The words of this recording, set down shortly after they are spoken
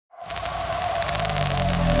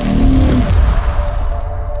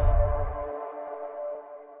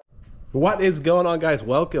What is going on, guys?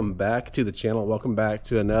 Welcome back to the channel. Welcome back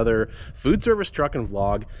to another food service trucking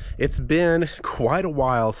vlog. It's been quite a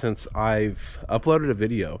while since I've uploaded a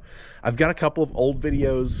video. I've got a couple of old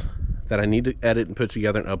videos that I need to edit and put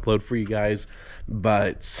together and upload for you guys,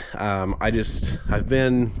 but I've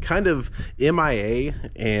been kind of MIA,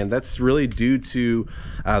 and that's really due to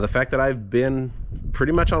the fact that I've been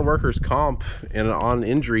pretty much on workers' comp and on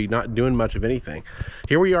injury, not doing much of anything.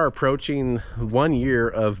 Here we are approaching 1 year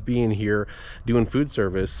of being here doing food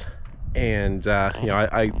service, and you know,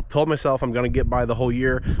 I told myself I'm going to get by the whole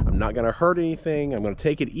year. I'm not going to hurt anything. I'm going to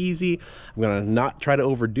take it easy. I'm going to not try to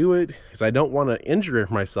overdo it because I don't want to injure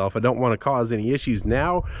myself. I don't want to cause any issues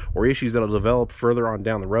now or issues that'll develop further on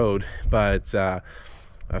down the road. But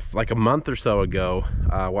like a month or so ago,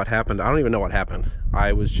 what happened, I don't even know what happened.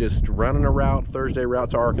 I was just running a route, Thursday route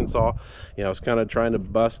to Arkansas. You know, I was kind of trying to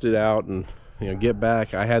bust it out and, you know, get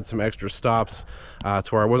back. I had some extra stops to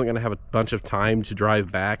where I wasn't going to have a bunch of time to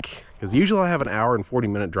drive back, because usually I have an hour and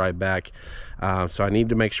 40-minute drive back. So I need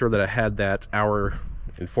to make sure that I had that hour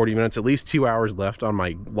and 40 minutes, at least 2 hours left on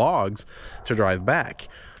my logs to drive back.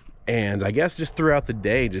 And I guess just throughout the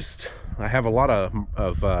day, I have a lot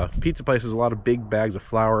of pizza places, a lot of big bags of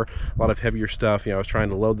flour, a lot of heavier stuff. You know, I was trying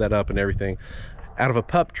to load that up and everything out of a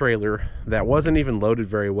pup trailer that wasn't even loaded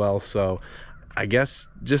very well. So I guess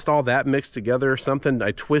just all that mixed together, something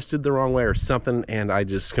I twisted the wrong way or something, and I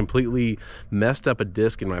just completely messed up a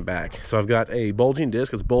disc in my back. So I've got a bulging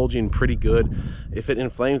disc. It's bulging pretty good. If it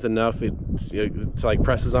inflames enough, it like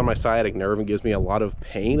presses on my sciatic nerve and gives me a lot of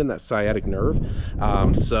pain in that sciatic nerve.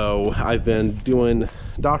 So I've been doing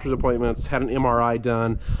doctor's appointments, had an MRI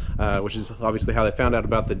done, which is obviously how they found out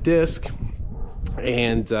about the disc,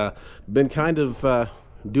 and been kind of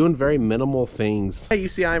doing very minimal things. Hey, you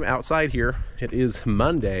see I'm outside here. It is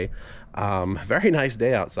Monday. Very nice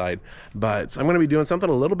day outside, but I'm going to be doing something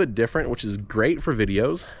a little bit different, which is great for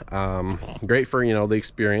videos, great for, you know, the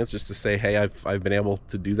experience, just to say, hey, I've been able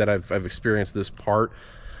to do that. I've experienced this part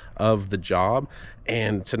of the job.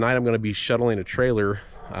 And tonight I'm going to be shuttling a trailer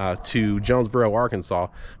to Jonesboro, Arkansas,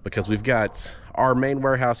 because we've got our main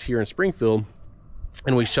warehouse here in Springfield,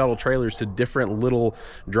 and we shuttle trailers to different little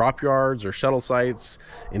drop yards or shuttle sites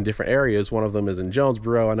in different areas. One of them is in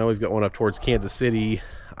Jonesboro. I know we've got one up towards Kansas City,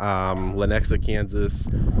 Lenexa, Kansas,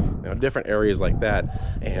 you know, different areas like that.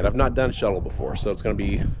 And I've not done shuttle before, so it's gonna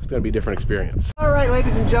be a different experience. All right,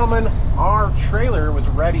 ladies and gentlemen, our trailer was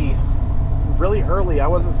ready really early. I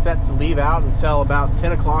wasn't set to leave out until about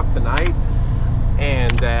 10 o'clock tonight,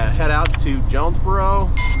 and head out to Jonesboro,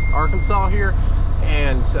 Arkansas here.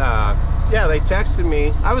 And yeah, they texted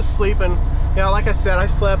me. I was sleeping. You know, like I said, I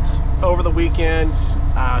slept over the weekend.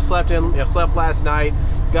 Slept last night.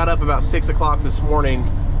 Got up about 6 o'clock this morning,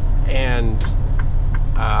 and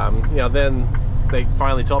you know, then they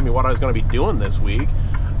finally told me what I was going to be doing this week.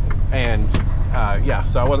 And yeah,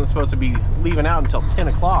 so I wasn't supposed to be leaving out until 10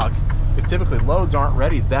 o'clock, because typically loads aren't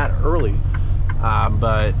ready that early.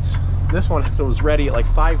 But this one was ready at like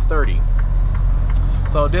 5:30.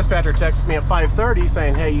 So dispatcher texts me at 5:30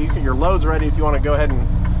 saying, hey, your load's ready if you want to go ahead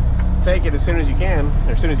and take it as soon as you can,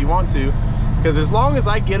 or as soon as you want to. Because as long as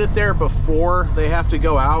I get it there before they have to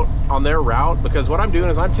go out on their route, because what I'm doing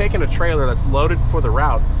is I'm taking a trailer that's loaded for the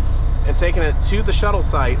route and taking it to the shuttle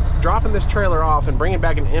site, dropping this trailer off and bringing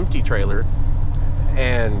back an empty trailer.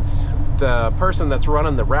 And the person that's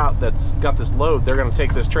running the route that's got this load, they're going to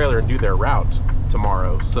take this trailer and do their route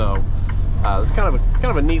tomorrow. So it's kind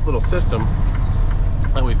of a neat little system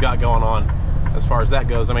that we've got going on as far as that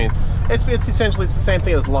goes. I mean, it's essentially the same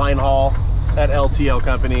thing as line haul at LTL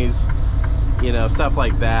companies, you know, stuff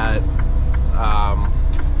like that.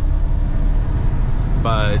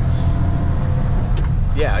 But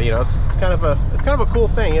yeah, you know, it's kind of a cool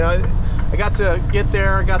thing. You know, I got to get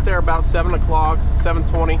there. I got there about 7 o'clock,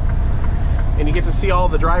 7:20, and you get to see all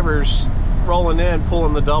the drivers rolling in,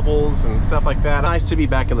 pulling the doubles and stuff like that. Nice to be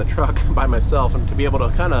back in the truck by myself and to be able to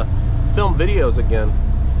kind of film videos again.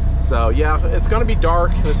 So yeah, it's going to be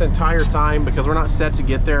dark this entire time because we're not set to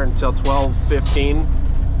get there until 12:15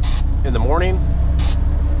 in the morning,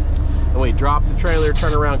 and we drop the trailer,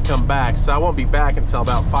 turn around, come back. So I won't be back until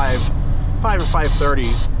about 5 or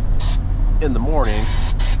 5:30 in the morning.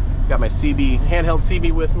 Got my handheld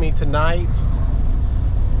CB with me tonight.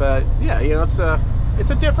 But yeah, you know, it's a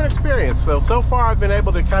different experience. So far I've been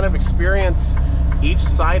able to kind of experience each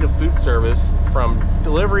side of food service, from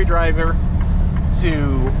delivery driver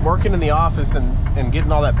to working in the office and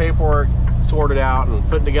getting all that paperwork sorted out and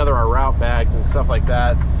putting together our route bags and stuff like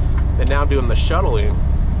that, and now doing the shuttling.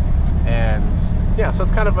 And yeah, so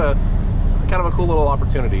it's kind of a cool little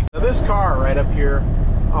opportunity. Now this car right up here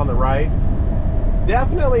on the right,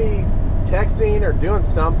 definitely texting or doing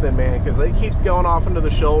something, man, because it keeps going off into the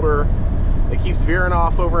shoulder. It keeps veering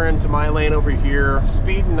off over into my lane over here,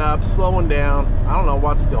 speeding up, slowing down. I don't know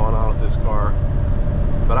what's going on with this car,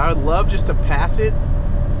 but I would love just to pass it,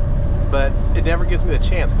 but it never gives me the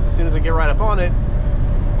chance, because as soon as I get right up on it,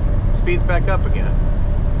 it speeds back up again.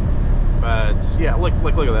 But yeah, look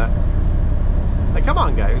at that. Like, come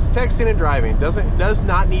on, guys. Texting and driving does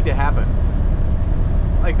not need to happen.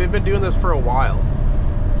 Like, they've been doing this for a while.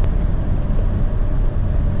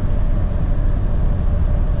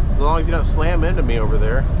 As long as you don't slam into me over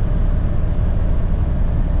there.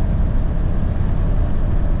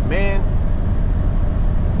 Man.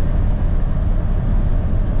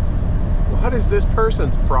 What is this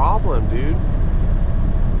person's problem, dude?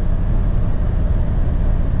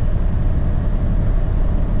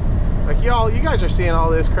 Like, y'all, you guys are seeing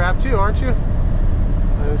all this crap too, aren't you?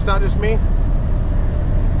 And it's not just me.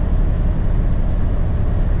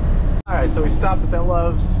 Alright, so we stopped at that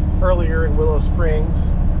Love's earlier in Willow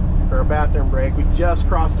Springs for a bathroom break. We just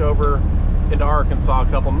crossed over into Arkansas a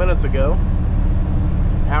couple minutes ago.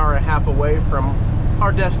 Hour and a half away from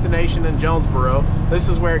our destination in Jonesboro. This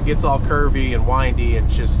is where it gets all curvy and windy and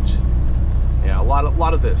just, yeah, a lot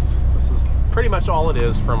of this. This is pretty much all it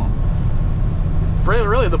is from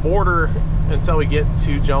really the border until we get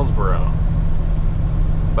to Jonesboro.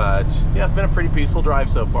 But yeah, it's been a pretty peaceful drive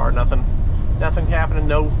so far. Nothing happening.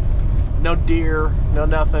 No deer, no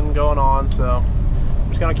nothing going on. So I'm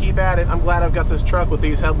just gonna keep at it. I'm glad I've got this truck with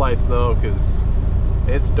these headlights though, because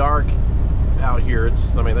it's dark out here.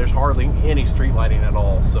 I mean, there's hardly any street lighting at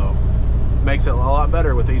all, so it makes it a lot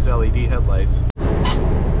better with these LED headlights.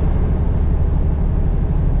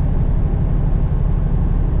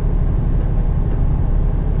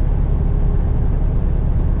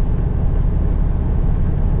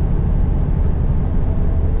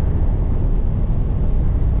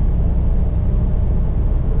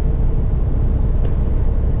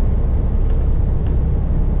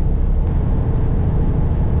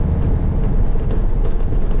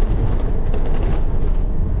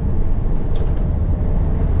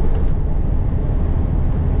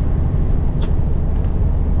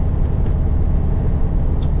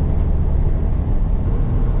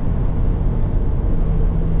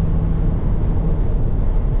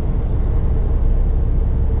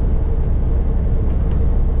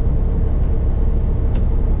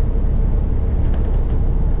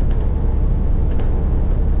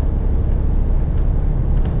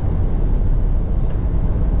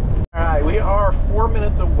 We are 4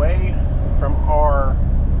 minutes away from our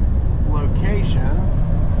location.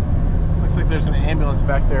 Looks like there's an ambulance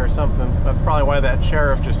back there or something. That's probably why that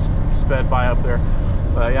sheriff just sped by up there.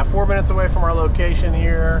 But yeah, 4 minutes away from our location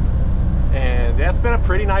here. And yeah, it's been a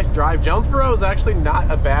pretty nice drive. Jonesboro is actually not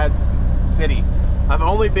a bad city. I've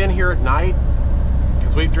only been here at night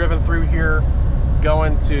because we've driven through here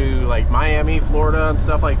going to like Miami, Florida and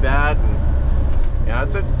stuff like that. And yeah,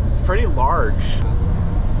 it's pretty large.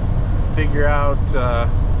 Figure out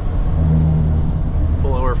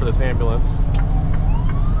pull over for this ambulance.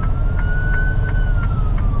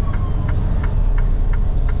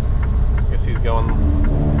 Guess he's going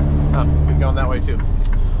that way too.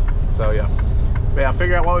 So yeah, but yeah,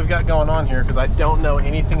 figure out what we've got going on here, because I don't know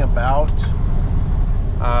anything about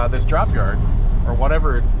this drop yard or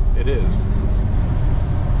whatever it is.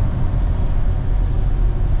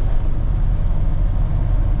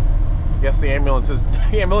 Guess the ambulance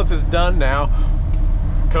is done now.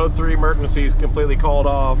 Code 3 emergency is completely called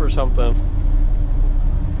off or something.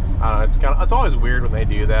 I don't know, it's always weird when they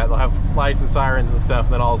do that. They'll have lights and sirens and stuff,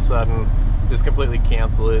 and then all of a sudden just completely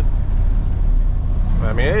cancel it.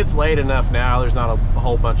 I mean, it's late enough now. There's not a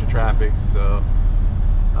whole bunch of traffic, so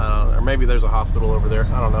I don't know. Or maybe there's a hospital over there.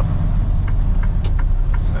 I don't know.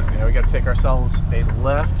 Yeah, we got to take ourselves a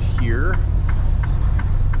left here.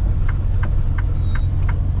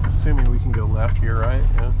 Assuming we can go left here, right?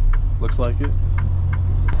 Yeah, looks like it.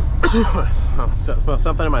 Oh,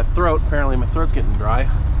 something in my throat. Apparently my throat's getting dry.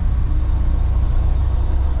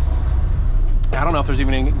 I don't know if there's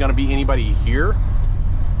even going to be anybody here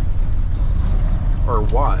or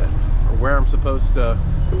what, or where I'm supposed to.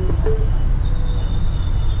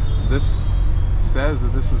 This says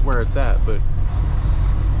that this is where it's at, but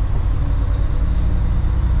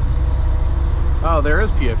oh, there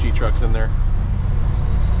is PFG trucks in there.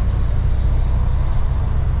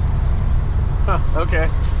 Huh, okay.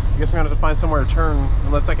 I guess we're gonna have to find somewhere to turn,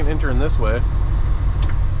 unless I can enter in this way.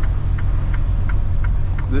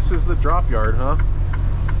 This is the drop yard, huh?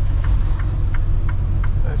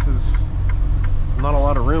 This is not a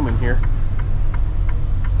lot of room in here.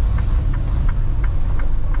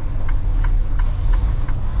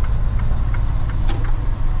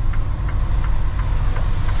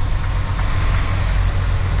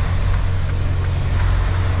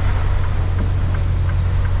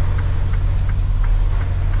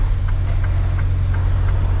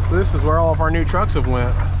 this is where all of our new trucks have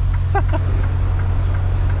went.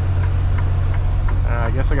 I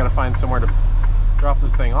guess I gotta find somewhere to drop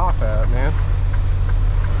this thing off at, man.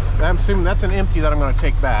 I'm assuming that's an empty that I'm gonna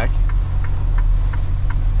take back.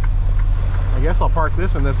 I guess I'll park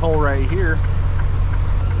this in this hole right here.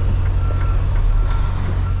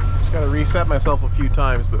 Just gotta reset myself a few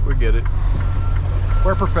times, but we get it.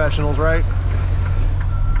 We're professionals, right?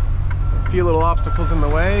 A few little obstacles in the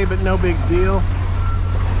way, but no big deal.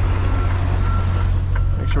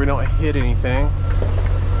 Make sure we don't hit anything.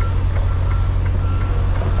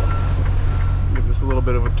 Give this a little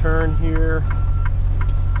bit of a turn here.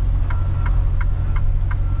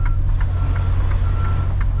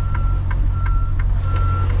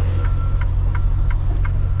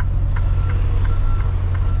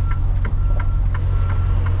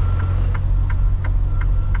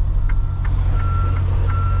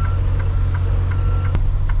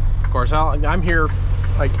 Of course, I'm here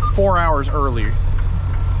like 4 hours early.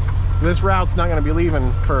 This route's not going to be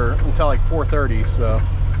leaving until like 4:30, so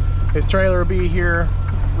his trailer will be here,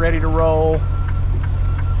 ready to roll.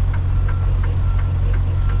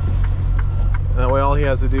 That way all he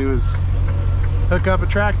has to do is hook up a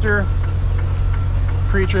tractor,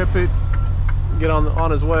 pre-trip it, get on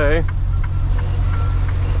his way.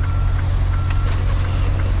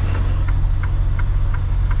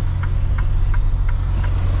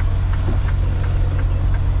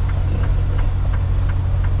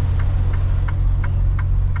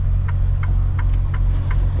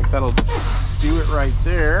 That'll do it right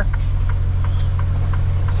there.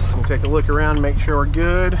 We'll take a look around, make sure we're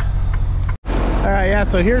good. All right, yeah,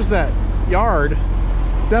 so here's that yard.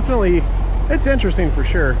 It's interesting for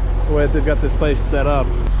sure, the way they've got this place set up.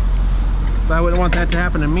 So I wouldn't want that to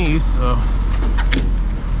happen to me, so.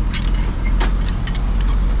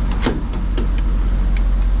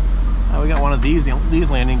 Oh, we got one of these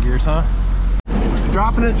landing gears, huh?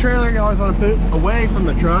 Dropping a trailer, you always want to put away from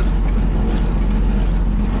the truck.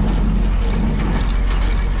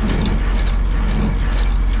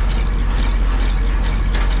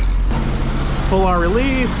 Pull our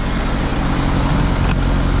release.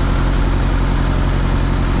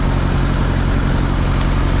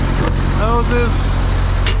 Hoses.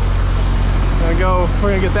 We're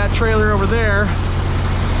gonna get that trailer over there.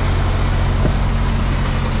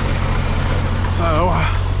 So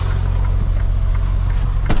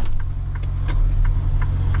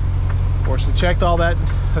of course we checked all that,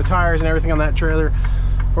 the tires and everything on that trailer.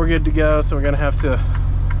 We're good to go, so we're gonna have to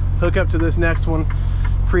hook up to this next one,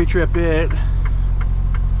 pre-trip it.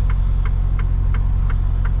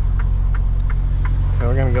 And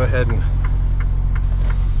we're gonna go ahead and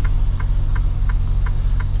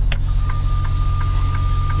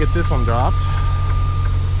get this one dropped.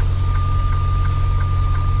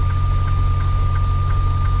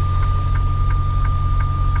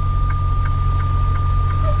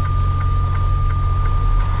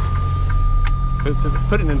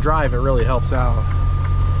 Putting it in drive, it really helps out.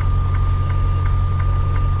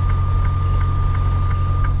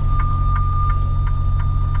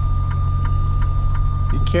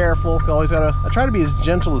 Careful, always gotta, I try to be as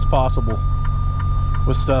gentle as possible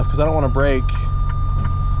with stuff because I don't want to break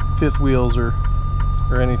fifth wheels or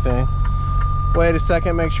anything. Wait a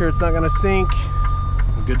second, make sure it's not going to sink.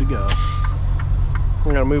 I'm good to go.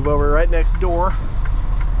 We're going to move over right next door.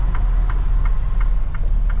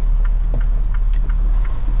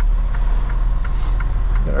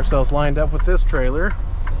 Got ourselves lined up with this trailer.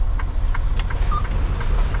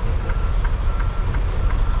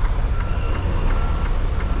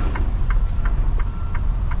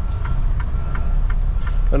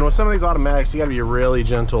 And with some of these automatics, you gotta be really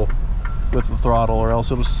gentle with the throttle or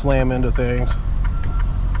else it'll slam into things.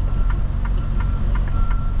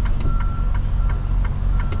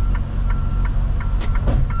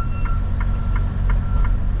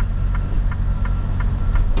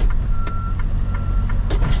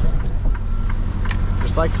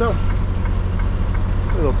 Just like so.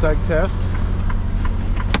 Little tug test.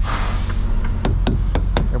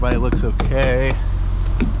 Everybody looks okay.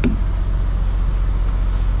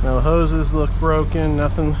 No hoses look broken,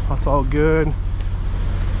 nothing, that's all good.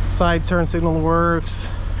 Side turn signal works,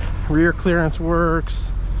 rear clearance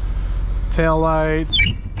works, tail light.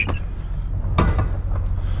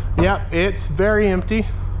 Yep, it's very empty.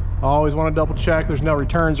 I always want to double check there's no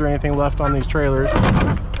returns or anything left on these trailers.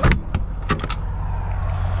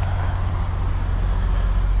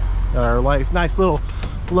 Got our nice little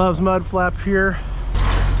Love's mud flap here.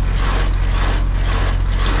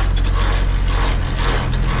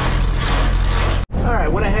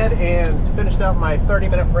 Went ahead and finished up my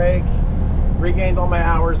 30-minute break. regained all my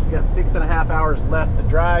hours. I've got 6.5 hours left to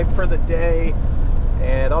drive for the day,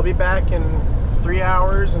 and I'll be back in 3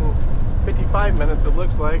 hours and 55 minutes, it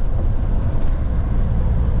looks like.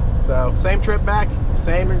 So same trip back,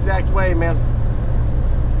 same exact way, man,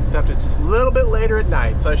 except it's just a little bit later at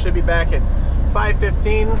night. So I should be back at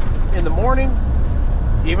 5:15 in the morning,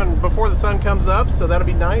 even before the sun comes up, so that'll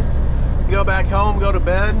be nice. Go back home, go to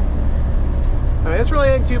bed. I mean, this really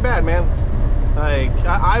ain't too bad, man. Like,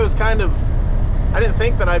 I was kind of, I didn't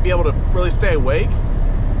think that I'd be able to really stay awake,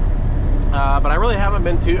 but I really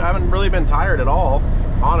haven't really been tired at all,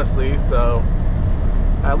 honestly. So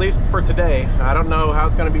at least for today. I don't know how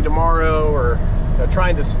it's going to be tomorrow, or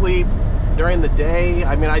trying to sleep during the day.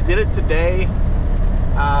 I mean, I did it today,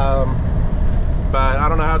 but I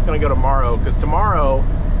don't know how it's going to go tomorrow, because tomorrow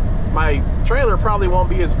my trailer probably won't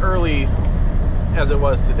be as early as it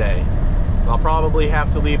was today. I'll probably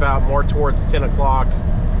have to leave out more towards 10 o'clock,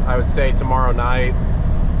 I would say, tomorrow night.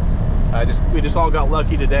 We just all got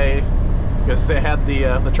lucky today because they had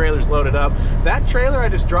the trailers loaded up. That trailer I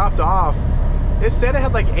just dropped off, it said it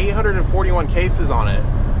had like 841 cases on it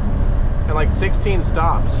and like 16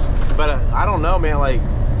 stops. But I don't know, man. Like,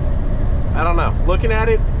 I don't know. Looking at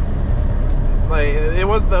it, like, it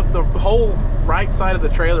was the whole right side of the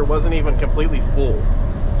trailer wasn't even completely full.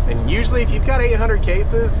 And usually if you've got 800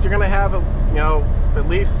 cases, you're gonna have, you know, at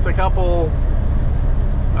least a couple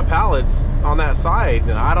pallets on that side.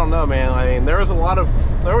 And I don't know, man. I mean, there was a lot of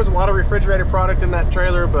refrigerated product in that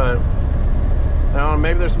trailer, but I don't know,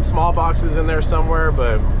 maybe there's some small boxes in there somewhere.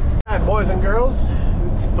 But all right, boys and girls,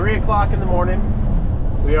 it's 3 o'clock in the morning.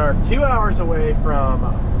 We are 2 hours away from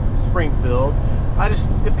Springfield.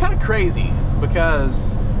 It's kind of crazy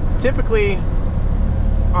because typically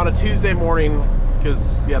on a Tuesday morning,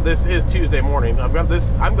 because yeah, this is Tuesday morning, I'm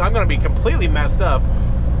gonna be completely messed up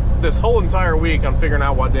this whole entire week on figuring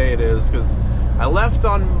out what day it is, because I left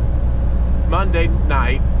on Monday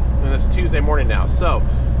night and it's Tuesday morning now. So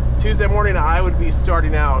Tuesday morning I would be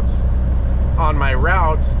starting out on my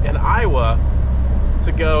route in Iowa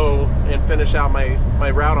to go and finish out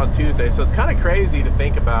my route on Tuesday. So it's kind of crazy to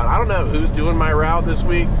think about. I don't know who's doing my route this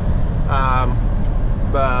week,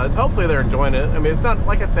 but hopefully they're enjoying it. I mean, it's not,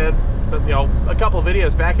 like I said, you know, a couple of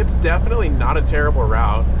videos back, it's definitely not a terrible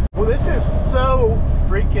route. Well, this is so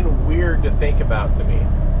freaking weird to think about to me.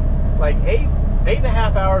 Like eight and a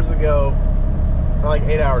half hours ago, or like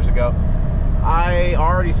 8 hours ago, I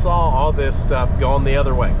already saw all this stuff going the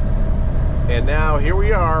other way. And now here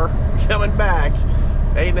we are coming back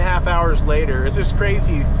 8.5 hours later. It's just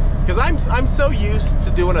crazy because I'm so used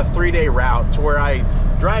to doing a 3-day route to where I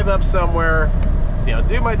drive up somewhere, you know,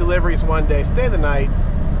 do my deliveries one day, stay the night,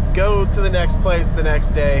 go to the next place the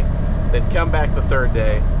next day, then come back the third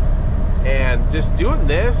day. And just doing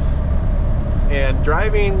this and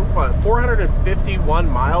driving, what, 451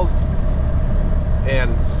 miles,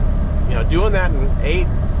 and you know, doing that in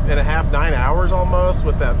 8.5, 9 hours almost,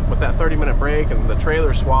 with that 30-minute break and the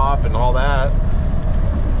trailer swap and all that.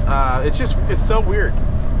 It's so weird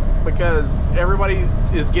because everybody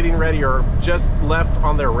is getting ready or just left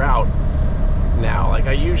on their route now. Like,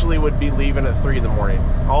 I usually would be leaving at 3 in the morning.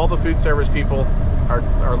 All the food service people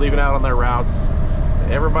are leaving out on their routes.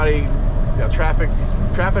 Everybody, you know, traffic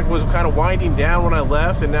was kind of winding down when I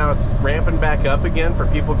left, and now it's ramping back up again for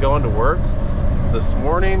people going to work this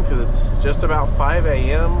morning because it's just about 5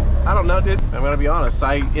 a.m. I don't know, dude. I'm gonna be honest,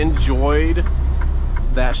 I enjoyed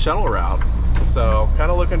that shuttle route, so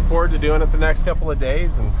kind of looking forward to doing it the next couple of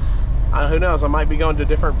days. And who knows, I might be going to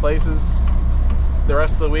different places the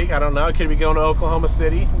rest of the week. I don't know. I could be going to Oklahoma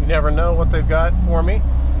City. You never know what they've got for me.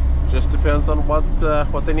 Just depends on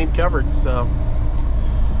what they need covered. So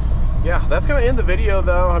yeah, that's gonna end the video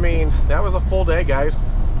though. I mean, that was a full day, guys.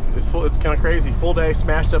 It's kind of crazy. Full day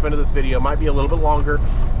smashed up into this video. Might be a little bit longer.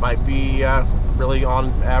 Might be really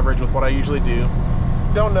on average with what I usually do.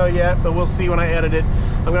 Don't know yet, but we'll see when I edit it.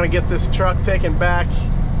 I'm gonna get this truck taken back,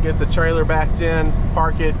 get the trailer backed in,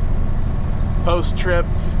 park it, post trip,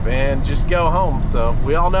 and just go home. So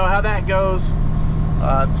we all know how that goes.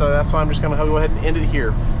 So that's why I'm just gonna go ahead and end it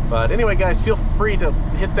here. But anyway, guys, feel free to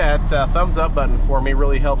hit that thumbs up button for me. It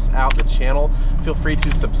really helps out the channel. Feel free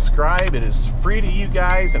to subscribe. It is free to you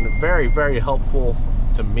guys and very, very helpful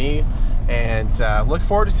to me. And look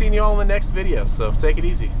forward to seeing you all in the next video. So take it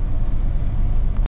easy.